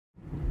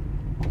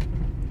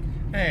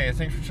Hey,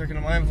 thanks for checking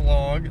out my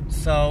vlog.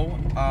 So,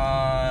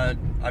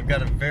 I've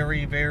got a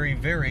very, very,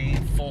 very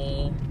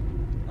full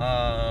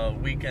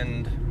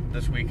weekend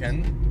this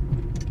weekend.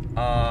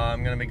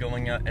 I'm gonna be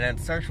going out, and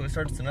it actually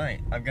starts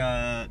tonight. I've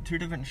got 2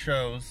 different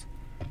shows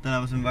that I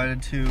was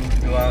invited to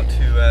go out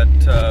to at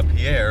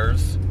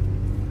Pierre's,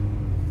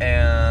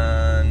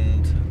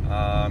 and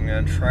I'm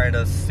gonna try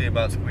to see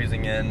about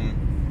squeezing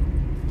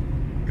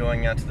in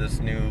going out to this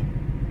new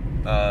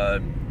bar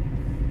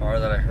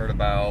that I heard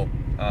about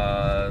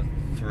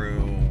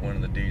through one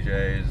of the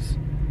DJs.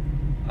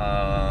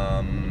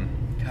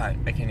 God,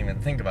 I can't even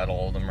think about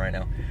all of them right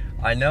now.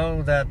 I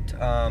know that,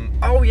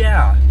 oh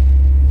yeah!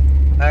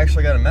 I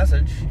actually got a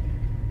message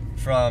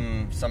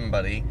from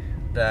somebody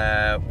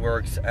that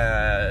works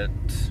at,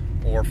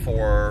 or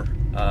for,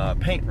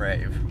 Paint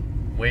Rave.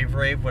 Wave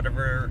Rave,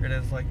 whatever it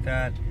is like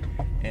that.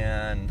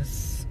 And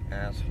this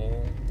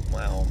asshole,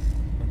 wow,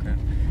 okay.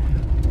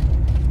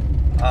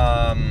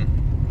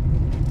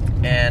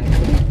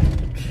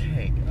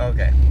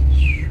 Okay.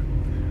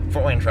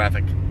 Fort Wayne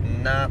traffic,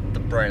 not the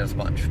brightest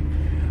bunch.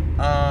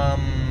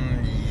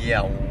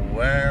 Yeah,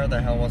 where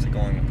the hell was it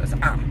going with this?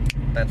 Ah,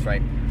 that's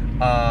right.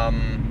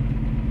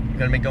 I'm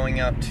gonna be going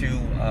out to,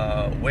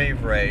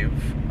 Wave Rave.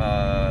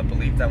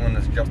 Believe that one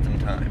is just in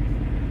time.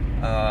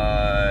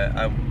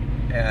 I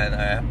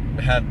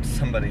had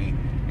somebody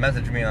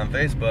message me on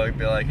Facebook,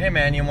 be like, hey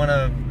man, you want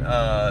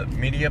a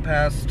media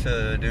pass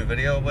to do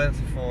video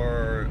with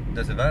for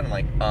this event? I'm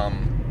like,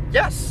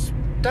 yes,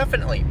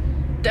 definitely.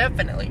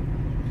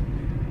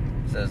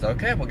 Says,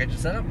 okay, we'll get you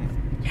set up.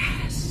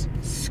 Yes,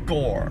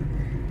 score.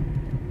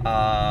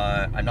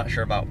 I'm not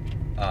sure about,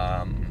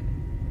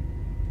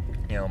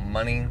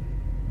 money,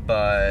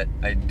 but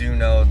I do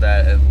know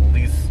that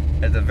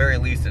at the very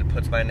least, it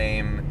puts my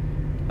name,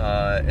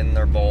 in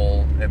their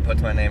bowl. It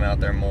puts my name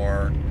out there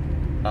more.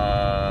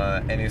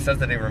 And he says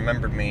that he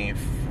remembered me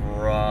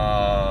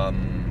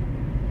from,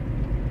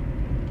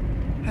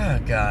 oh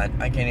God,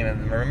 I can't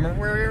even remember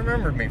where he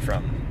remembered me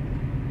from.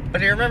 But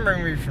he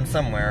remembered me from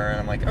somewhere, and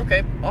I'm like,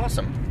 okay,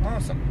 awesome,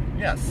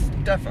 yes,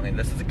 definitely,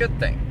 this is a good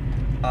thing.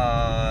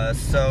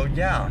 So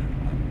yeah,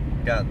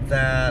 got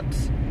that,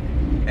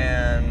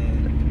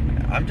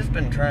 and I've just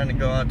been trying to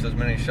go out to as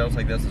many shows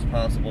like this as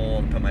possible,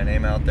 and put my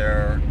name out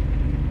there,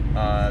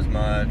 as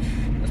much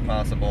as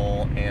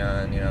possible,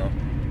 and,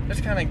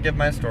 just kind of give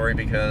my story,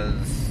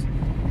 because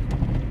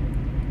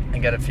I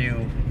got a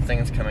few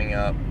things coming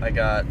up. I've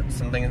got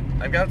some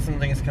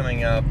things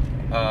coming up,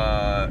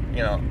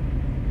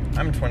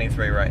 I'm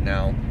 23 right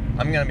now.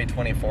 I'm gonna be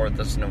 24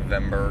 this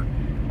November.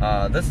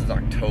 This is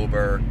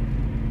October.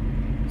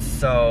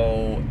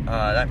 So,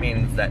 that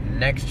means that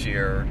next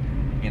year,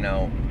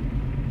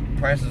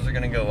 prices are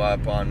gonna go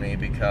up on me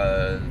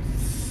because,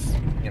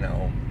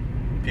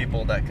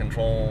 people that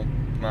control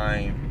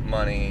my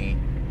money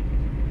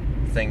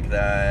think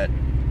that,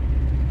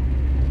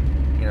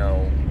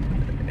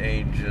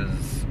 age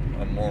is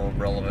a more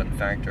relevant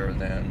factor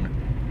than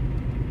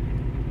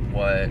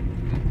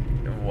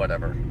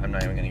whatever. I'm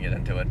not even gonna get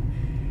into it.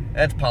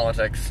 It's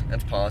politics. I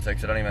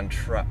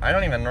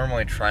don't even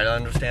normally try to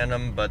understand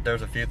them, but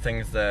there's a few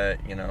things that,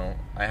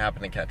 I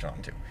happen to catch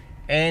on to.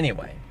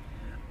 Anyway,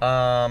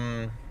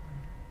 yeah,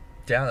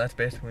 that's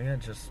basically it.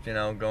 Just,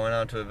 going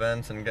out to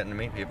events and getting to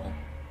meet people.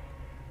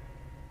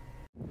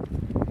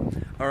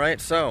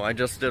 Alright, so I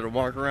just did a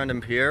walk around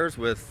in Pierre's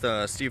with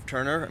Steve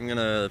Turner. I'm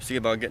gonna see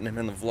about getting him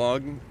in the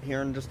vlog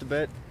here in just a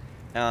bit.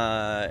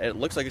 It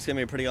looks like it's gonna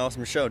be a pretty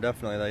awesome show,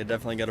 definitely. They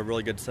definitely got a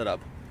really good setup.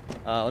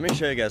 Let me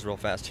show you guys real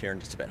fast here in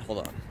just a bit.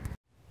 Hold on.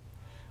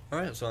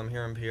 Alright, so I'm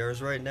here in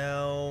Pierre's right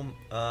now.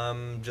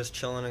 Just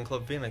chilling in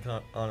Club Phoenix,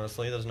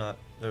 honestly.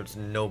 There's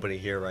nobody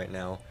here right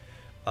now.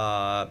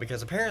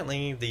 Because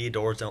apparently the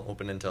doors don't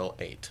open until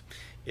 8.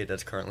 It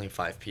is currently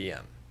 5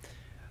 p.m.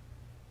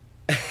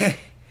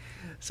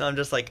 So I'm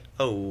just like,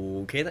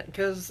 okay,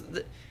 because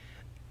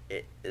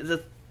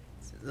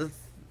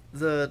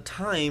the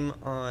time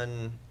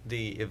on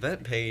the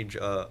event page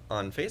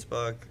on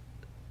Facebook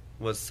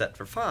was set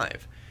for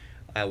 5.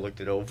 I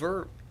looked it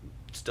over,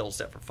 still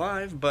set for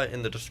 5, but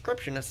in the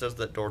description it says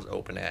that doors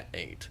open at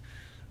 8.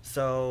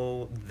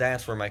 So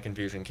that's where my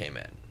confusion came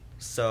in.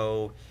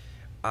 So,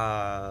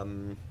 not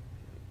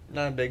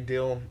a big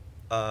deal,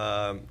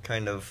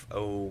 kind of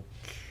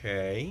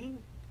okay,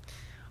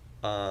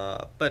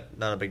 but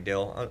not a big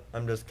deal.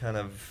 I'm just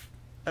gonna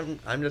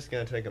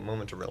take a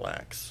moment to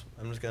relax.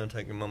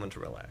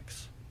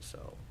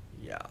 So,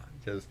 yeah,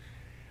 because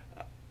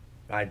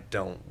I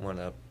don't want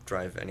to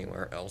drive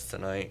anywhere else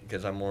tonight,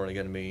 because I'm already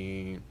going to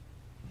be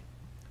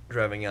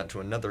driving out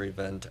to another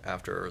event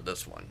after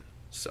this one.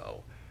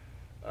 So,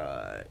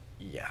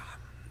 yeah.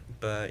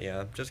 But,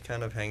 yeah, just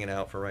kind of hanging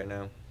out for right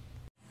now.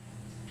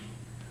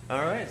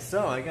 Alright,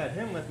 so I got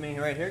him with me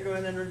right here. Go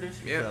ahead and introduce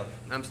yourself.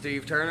 Yep, I'm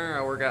Steve Turner.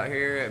 I work out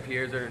here at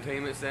Pierre's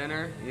Entertainment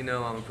Center. I'm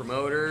a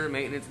promoter,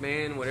 maintenance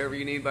man, whatever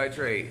you need by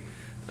trade.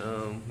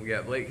 We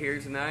got Blake here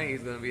tonight.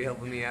 He's going to be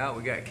helping me out.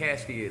 We got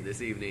Caspian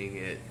this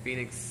evening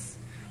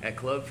at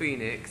Club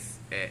Phoenix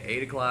at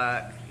 8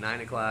 o'clock,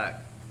 9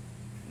 o'clock,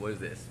 what is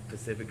this,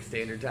 Pacific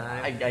Standard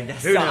Time? I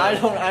guess Who so. knows? I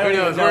don't Who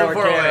knows? even know. We're in where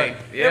Fort Wayne.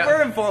 yeah,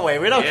 we're in Fort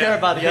Wayne. We don't care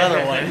about the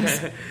other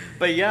ones.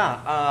 But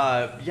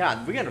yeah,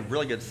 we got a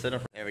really good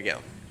setup. There we go.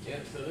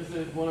 Yep, so this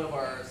is one of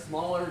our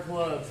smaller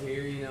clubs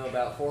here, you know,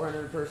 about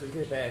 400 person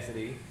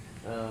capacity.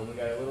 We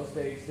got a little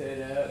stage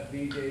set up,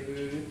 DJ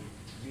booth,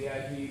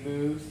 VIP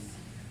booths.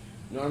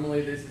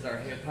 Normally this is our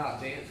hip hop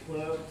dance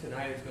club.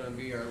 Tonight it's going to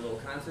be our little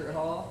concert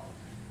hall.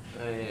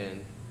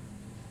 And,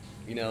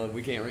 you know,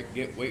 we can't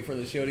wait for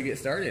the show to get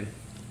started.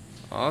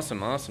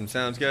 Awesome.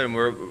 Sounds good.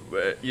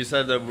 And you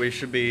said that we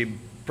should be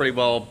pretty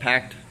well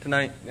packed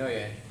tonight? Oh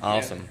yeah.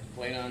 Awesome. Yeah,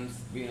 plan on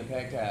being a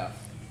packed house.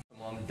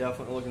 Well, I'm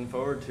definitely looking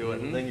forward to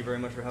it. And thank you very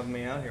much for having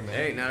me out here, man.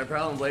 Hey, not a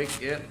problem,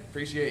 Blake. Yep,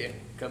 appreciate you.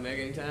 Come back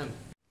anytime.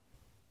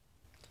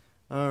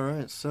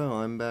 Alright, so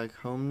I'm back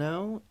home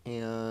now,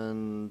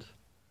 and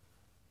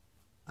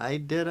I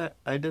did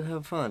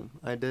have fun.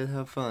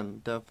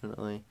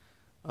 Definitely.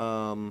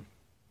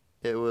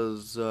 It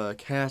was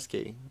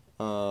Kasky,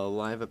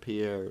 live at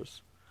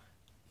Pierre's,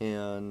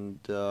 and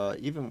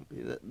even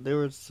there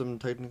were some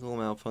technical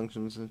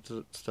malfunctions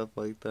and stuff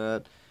like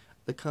that.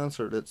 The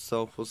concert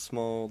itself was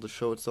small. The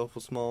show itself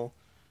was small,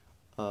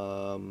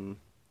 and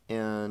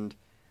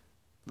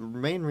the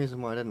main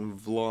reason why I didn't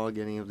vlog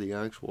any of the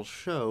actual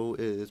show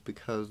is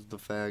because of the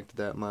fact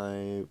that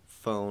my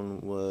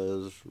phone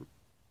was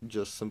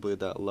just simply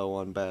that low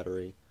on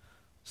battery.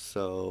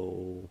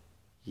 So,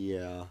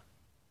 yeah.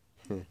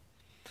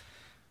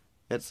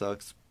 It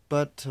sucks.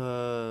 But,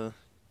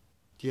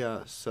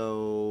 yeah,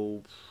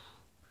 so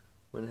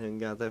went ahead and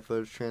got that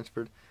footage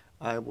transferred.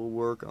 I'm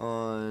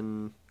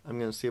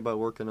gonna see about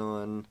working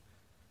on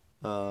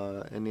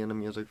Indiana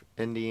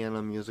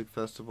Music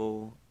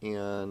Festival,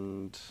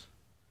 and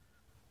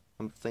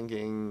I'm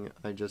thinking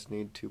I just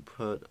need to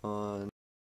put on